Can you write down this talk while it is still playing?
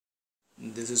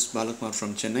This is Balachennairv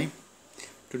from Chennai.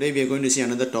 Today we are going to see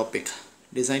another topic,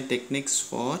 design techniques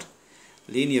for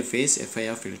linear phase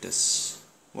FIR filters.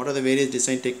 What are the various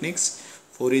design techniques?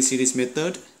 Fourier series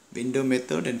method, window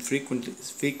method and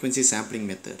frequency sampling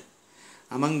method.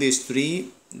 Among these three,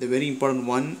 the very important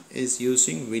one is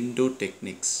using window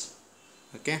techniques.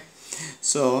 Okay,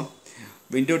 so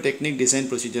window technique design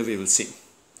procedure we will see.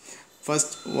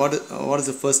 First, what is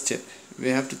the first step? We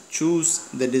have to choose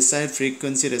the desired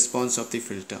frequency response of the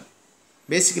filter.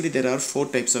 Basically, there are four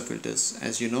types of filters,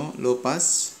 as you know: low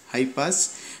pass, high pass,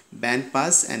 band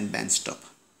pass and band stop.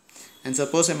 And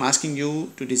suppose I am asking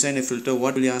you to design a filter,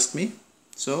 what will you ask me?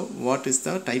 So what is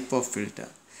the type of filter?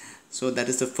 So that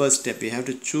is the first step. We have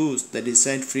to choose the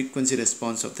desired frequency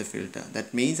response of the filter.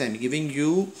 That means I am giving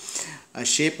you a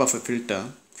shape of a filter.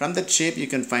 From that shape you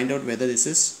can find out whether this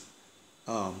is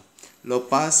low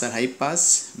pass or high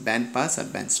pass, band pass or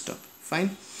band stop.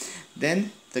 Fine.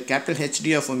 Then the capital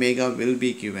HD of omega will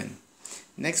be given.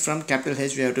 Next, from capital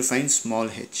H we have to find small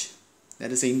h.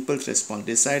 That is the impulse response,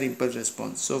 desired impulse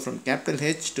response. So from capital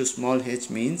H to small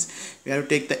h means we have to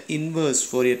take the inverse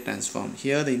Fourier transform.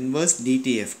 Here the inverse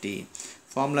DTFT.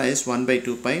 Formula is 1 by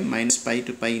 2 pi minus pi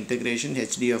to pi integration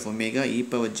HD of omega e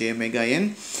power j omega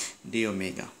n d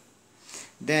omega.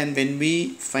 Then when we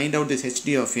find out this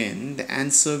HD of n, the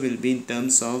answer will be in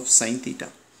terms of sin theta.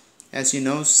 As you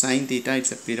know, sin theta,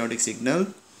 it's a periodic signal.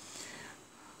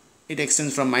 It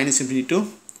extends from minus infinity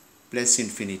to plus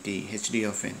infinity, HD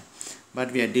of n.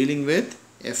 But we are dealing with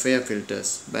FIR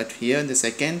filters. But here in the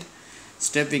second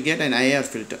step we get an IR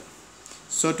filter.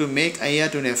 So to make IR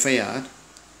to an FIR,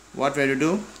 what we have to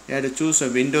do? We have to choose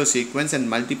a window sequence and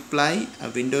multiply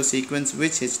a window sequence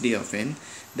with HD of n.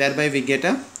 Thereby we get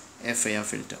a FIR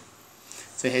filter.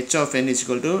 So H of n is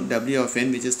equal to W of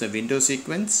n, which is the window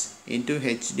sequence, into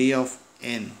HD of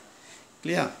n.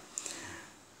 Clear?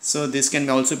 So this can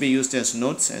also be used as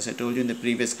notes, as I told you in the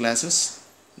previous classes.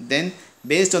 Then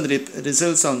based on the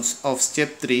results of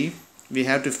step 3, we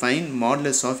have to find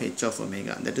modulus of H of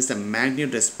omega. That is the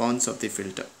magnitude response of the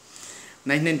filter.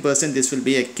 99% this will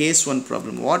be a case 1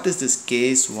 problem. What is this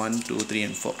case 1, 2, 3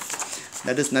 and 4?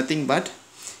 That is nothing but,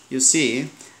 you see,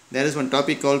 there is one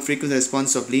topic called frequency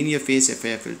response of linear phase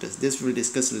FIR filters. This we will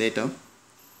discuss later.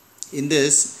 In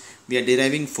this, we are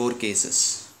deriving 4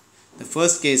 cases. The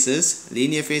first case is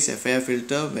linear phase FIR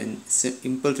filter when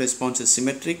impulse response is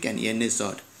symmetric and n is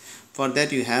odd. For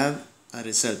that you have a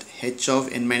result h of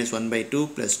n minus 1 by 2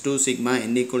 plus 2 sigma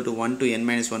n equal to 1 to n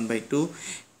minus 1 by 2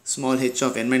 small h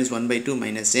of n minus 1 by 2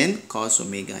 minus n cos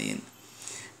omega n.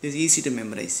 This is easy to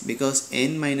memorize because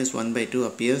n minus 1 by 2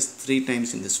 appears 3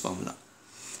 times in this formula.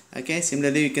 Okay,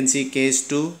 similarly you can see case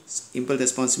 2, impulse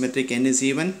response symmetric, n is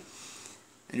even,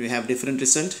 and we have different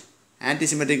result.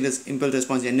 Antisymmetric impulse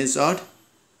response, n is odd,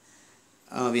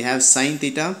 we have sin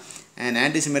theta, and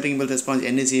antisymmetric impulse response,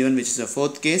 n is even, which is the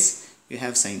fourth case, you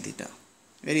have sin theta.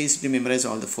 Very easy to memorize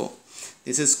all the 4.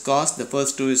 This is cos, the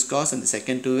first 2 is cos and the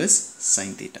second 2 is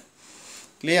sin theta.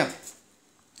 Clear?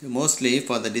 Mostly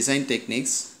for the design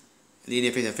techniques,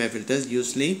 linear phase FIR filters,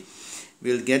 usually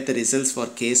we will get the results for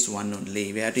case 1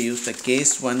 only. We have to use the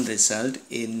case 1 result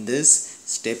in this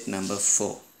step number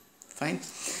 4. Fine.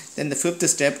 Then the fifth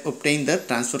step, obtain the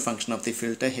transfer function of the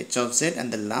filter h of z,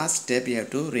 and the last step you have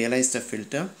to realize the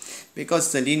filter. Because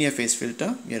it's a linear phase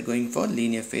filter, we are going for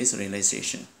linear phase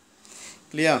realization.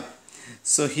 Clear?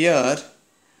 So here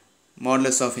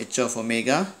modulus of h of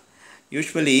omega.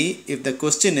 Usually if the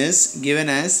question is given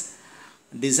as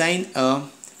design a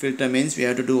filter, means we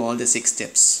have to do all the 6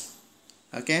 steps.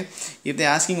 Okay, if they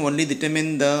are asking only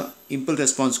determine the impulse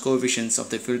response coefficients of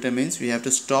the filter, means we have to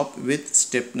stop with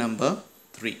step number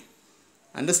 3.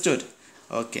 Understood?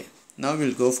 Okay, now we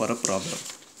will go for a problem.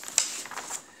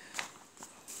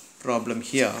 Problem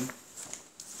here,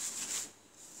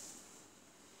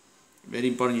 very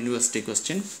important university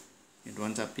question. It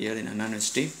once appeared in Anna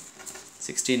University,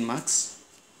 16 marks,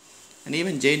 and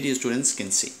even JNTU students can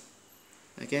see.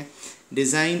 Okay,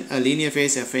 design a linear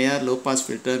phase FIR low pass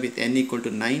filter with n equal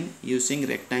to 9 using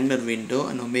rectangular window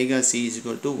and omega c is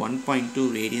equal to 1.2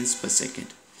 radians per second.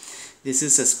 This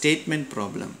is a statement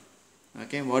problem.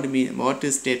 Okay, what do you mean? What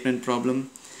is statement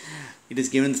problem? It is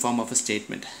given in the form of a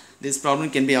statement. This problem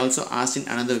can be also asked in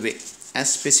another way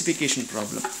as specification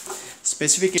problem.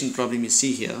 Specification problem you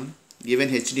see here, given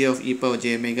HD of e power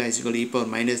j omega is equal to e power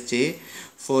minus j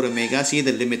 4 omega. See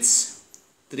the limits.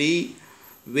 3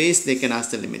 ways they can ask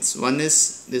the limits. One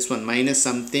is this one, minus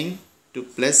something to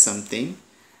plus something,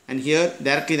 and here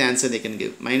directly the answer they can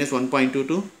give, minus 1.2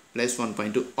 to plus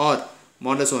 1.2, or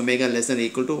modulus omega less than or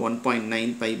equal to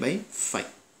 1.9 pi by 5.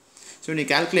 So when you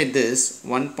calculate this,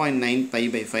 1.9 pi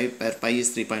by 5 where pi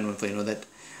is 3.15, you know that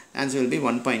answer will be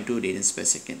 1.2 radians per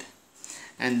second.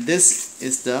 And this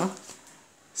is the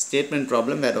statement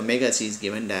problem where omega c is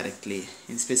given directly.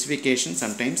 In specification,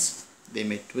 sometimes they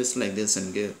may twist like this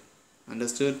and give.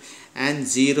 Understood? And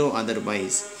 0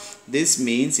 otherwise. This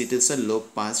means it is a low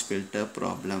pass filter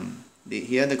problem.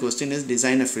 Here the question is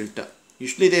design a filter.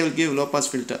 Usually they will give low pass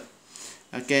filter.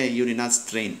 Okay, you did not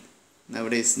strain.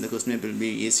 Nowadays the question will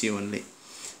be AC only.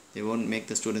 They won't make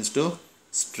the students to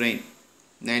strain.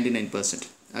 99%.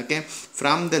 Okay.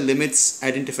 From the limits,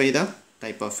 identify the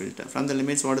type of filter. From the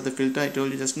limits, what is the filter? I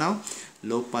told you just now.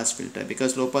 Low pass filter.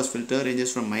 Because low pass filter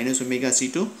ranges from minus omega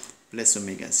c to plus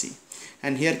omega c.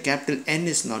 And here capital N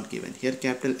is not given. Here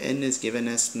capital N is given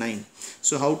as 9.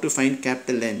 So how to find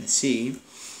capital N? See,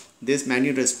 this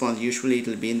magnitude response usually it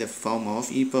will be in the form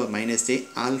of e power minus j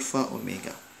alpha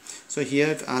omega. So here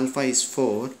if alpha is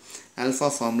 4, alpha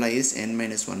formula is n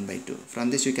minus 1 by 2. From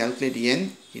this you calculate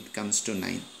n, it comes to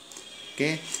 9.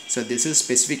 Okay, so this is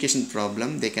specification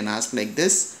problem. They can ask like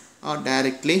this, or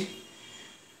directly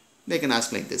they can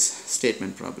ask like this,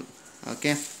 statement problem.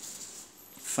 Okay,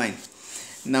 fine.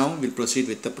 Now we'll proceed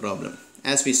with the problem.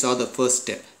 As we saw the first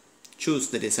step, choose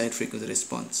the desired frequency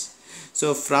response.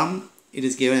 So from it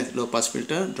is given as low pass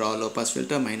filter, draw a low pass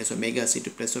filter minus omega c to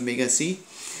plus omega c,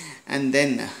 and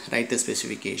then write the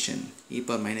specification e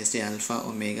power minus j alpha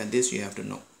omega. This you have to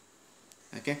know.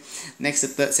 Okay, next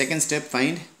the second step,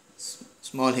 find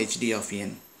small hd of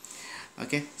n.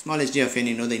 Okay, small hd of n,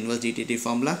 you know the inverse dtt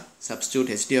formula. Substitute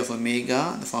hd of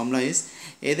omega. The formula is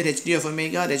either hd of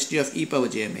omega or hd of e power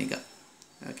j omega.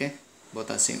 Okay, both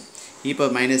are same. E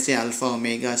power minus j alpha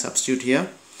omega, substitute here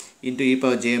into e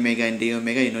power j omega and d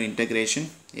omega, you know integration.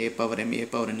 A power n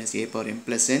is a power m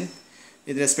plus n.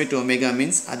 With respect to omega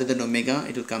means other than omega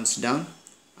it will comes down.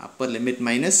 Upper limit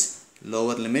minus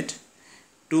lower limit.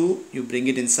 2 you bring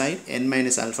it inside, n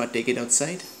minus alpha take it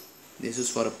outside. This is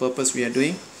for a purpose we are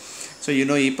doing. So you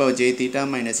know e power j theta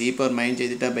minus e power minus j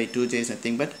theta by 2j is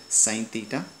nothing but sine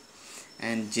theta.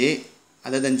 And j,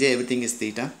 other than j everything is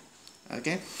theta.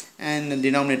 Okay, and the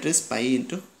denominator is pi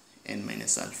into n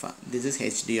minus alpha. This is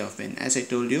hd of n. As I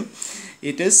told you,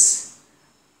 it is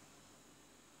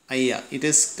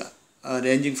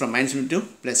ranging from minus infinity to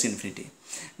plus infinity.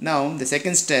 Now the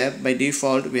second step, by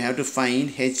default we have to find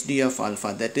hd of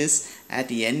alpha, that is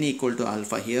at n equal to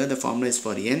alpha. Here the formula is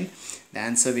for n. The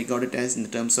answer we got it as in the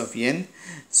terms of n.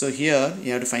 So here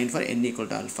you have to find for n equal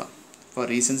to alpha, for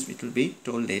reasons which will be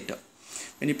told later.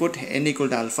 When you put n equal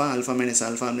to alpha, alpha minus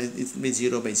alpha, it will be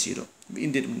 0 by 0.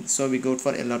 So we go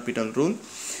for L'Hospital rule,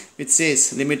 which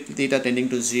says limit theta tending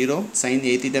to 0, sin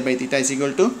a theta by theta is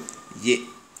equal to a.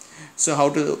 So how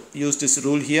to use this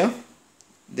rule here?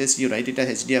 This you write it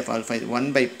as hd of alpha is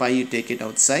 1 by pi, you take it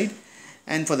outside,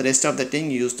 and for the rest of the thing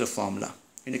you use the formula.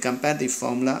 When you compare the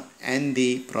formula and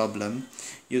the problem,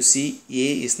 you see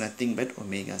a is nothing but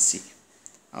omega c.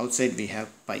 Outside we have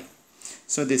pi.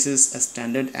 So this is a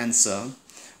standard answer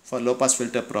for low pass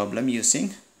filter problem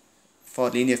using for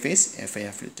linear phase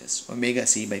FIR filters. Omega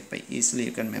c by pi. Easily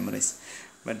you can memorize.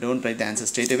 But don't write the answer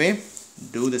straight away.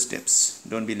 Do the steps.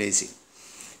 Don't be lazy.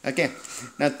 Okay.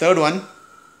 Now third one,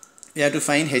 we have to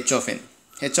find h of n.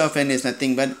 H of n is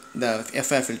nothing but the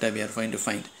FIR filter we are going to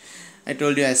find. I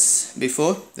told you as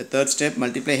before, the third step,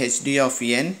 multiply hd of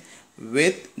n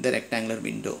with the rectangular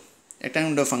window.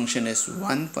 Rectangular window function is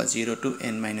 1 for 0 to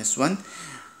n minus 1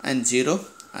 and 0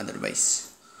 otherwise.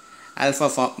 Alpha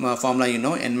formula you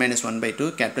know, n minus 1 by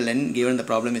 2, capital N given the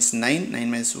problem is 9,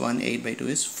 9 minus 1, 8 by 2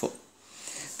 is 4.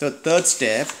 So third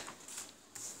step,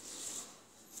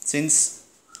 since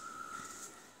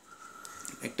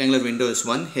rectangular window is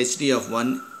 1,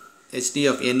 hd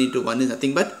of n into 1 is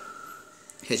nothing but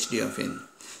hd of n.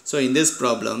 So in this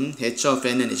problem, h of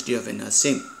n and hd of n are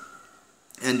same.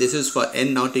 And this is for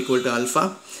n not equal to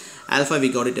alpha. Alpha we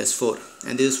got it as 4,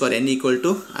 and this is for n equal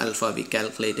to alpha we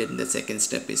calculated in the second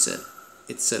step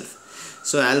itself.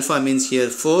 So alpha means here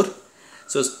 4.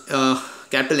 So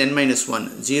capital N minus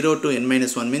 1, 0 to n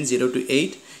minus 1 means 0 to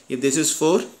 8. If this is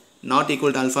 4, not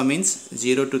equal to alpha means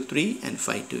 0 to 3 and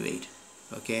 5 to 8.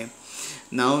 Okay.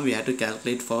 Now we have to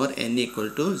calculate for n equal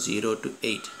to 0 to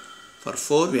 8. For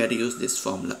 4 we have to use this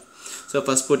formula. So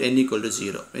first put n equal to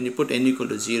 0. When you put n equal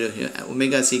to 0 here,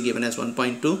 omega c given as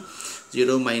 1.2,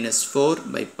 0 minus 4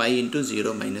 by pi into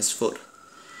 0 minus 4.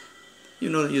 You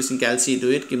know, using calc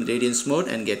do it, give radians mode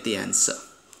and get the answer.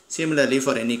 Similarly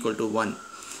for n equal to 1.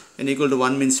 N equal to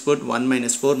 1 means put 1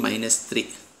 minus 4 minus 3.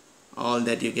 All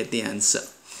that you get the answer.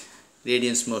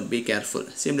 Radians mode, be careful.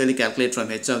 Similarly calculate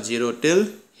from h of 0 till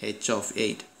h of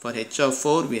 8. For h of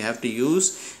 4 we have to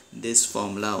use this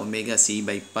formula, omega c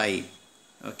by pi.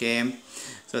 Okay,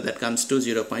 so that comes to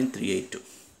 0.382.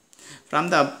 From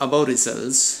the above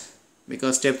results,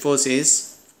 because step 4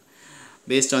 says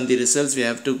based on the results we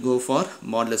have to go for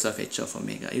modulus of h of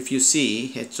omega. If you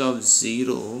see, h of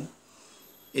 0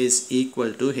 is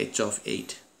equal to h of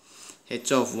 8.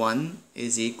 H of 1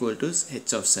 is equal to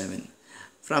h of 7.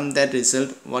 From that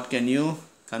result, what can you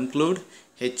conclude?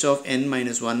 H of n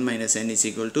minus 1 minus n is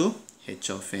equal to h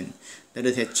of n. That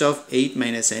is h of 8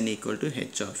 minus n equal to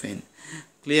h of n.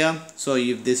 Clear? So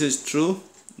if this is true,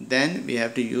 then we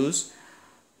have to use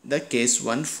the case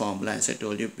 1 formula as I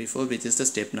told you before, which is the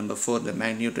step number 4, the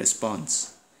magnitude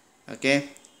response. Okay,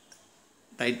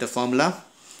 write the formula.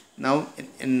 Now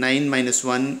in 9 minus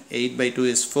 1, 8 by 2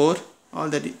 is 4. All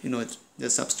that,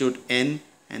 just substitute n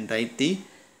and write the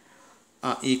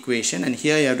equation. And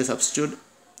here you have to substitute,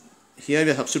 here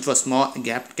we substitute for small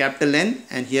capital N,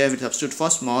 and here we substitute for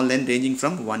small n ranging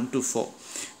from 1 to 4.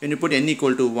 When you put n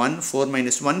equal to 1, 4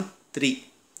 minus 1, 3.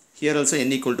 Here also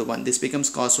n equal to 1. This becomes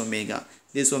cos omega.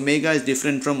 This omega is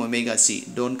different from omega c.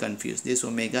 Don't confuse. This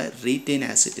omega retain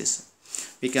as it is.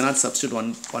 We cannot substitute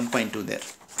 1.2 there.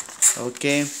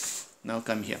 Okay. Now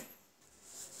come here.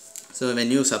 So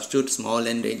when you substitute small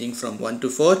n ranging from 1 to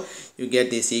 4, you get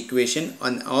this equation.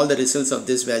 On all the results of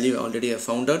this value already have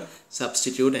found out.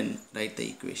 Substitute and write the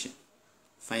equation.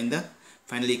 Find the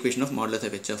final equation of modulus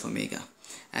of h of omega.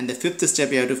 And the fifth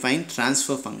step, you have to find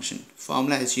transfer function.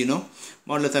 Formula, as you know,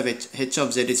 modulus of h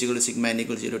of z is equal to sigma n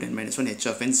equals 0 to n minus 1, h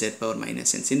of n z power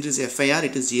minus n. Since it is FIR,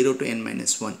 it is 0 to n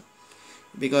minus 1.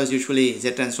 Because usually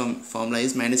z transform formula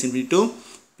is minus infinity to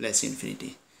plus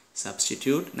infinity.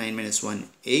 Substitute 9 minus 1,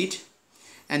 8.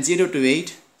 And 0 to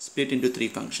 8 split into 3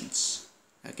 functions.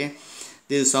 Okay,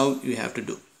 this is how you have to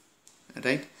do.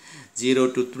 Right?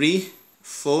 0 to 3,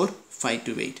 4, 5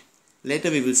 to 8.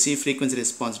 Later we will see frequency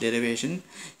response derivation.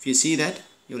 If you see that,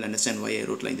 you will understand why I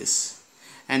wrote like this.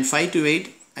 And 5 to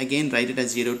 8, again write it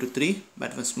as 0 to 3,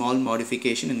 but for small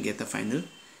modification and get the final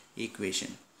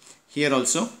equation. Here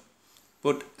also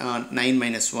put 9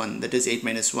 minus 1, that is 8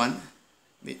 minus 1.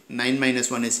 9 minus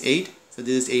 1 is 8, so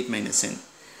this is 8 minus n.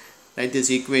 Write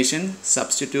this equation,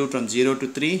 substitute from 0 to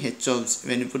 3, h of,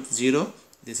 when you put 0,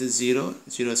 this is 0,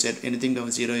 0 set, anything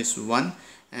from 0 is 1,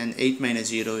 and 8 minus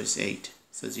 0 is 8.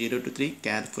 So 0 to 3,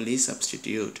 carefully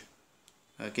substitute.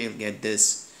 Okay, you'll get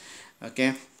this.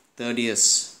 Okay, third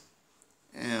years,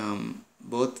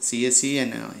 both CSE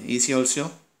and EC also,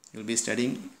 you'll be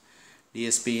studying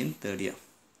DSP in third year.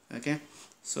 Okay,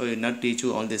 so it will not teach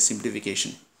you all this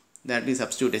simplification. That is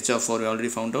substitute h of 4, we already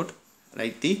found out.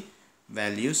 Write the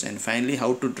values, and finally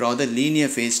how to draw the linear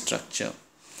phase structure.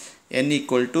 N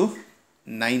equal to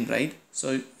 9, right?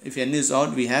 So if n is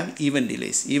odd, we have even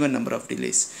delays, even number of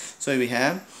delays. So we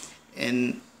have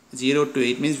n 0 to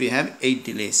 8 means we have 8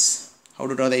 delays. How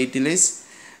to draw the 8 delays?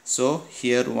 So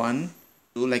here 1,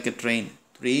 2 like a train,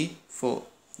 3, 4.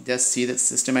 Just see the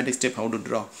systematic step how to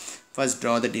draw. First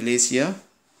draw the delays here,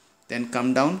 then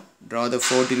come down, draw the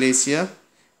 4 delays here,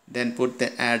 then put the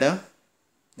adder,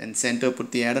 then center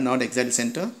put the adder, not exactly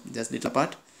center, just little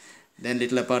apart, then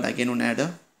little apart, again one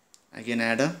adder, again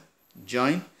adder,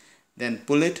 join, then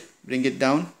pull it, bring it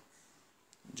down,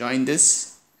 join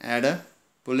this, adder,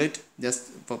 pull it. Just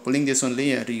for pulling this only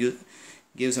you have to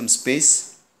give some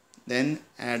space, then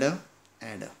adder,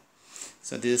 adder.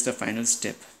 So this is the final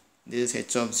step. This is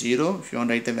h of 0. If you want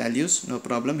to write the values, no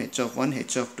problem. H of 1,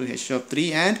 h of 2, h of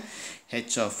 3 and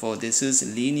h of 4. This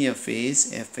is linear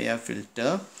phase FIR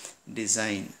filter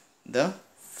design. The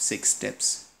 6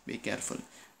 steps. Be careful.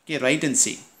 Okay, write and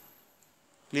see.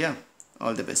 Clear?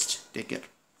 All the best. Take care.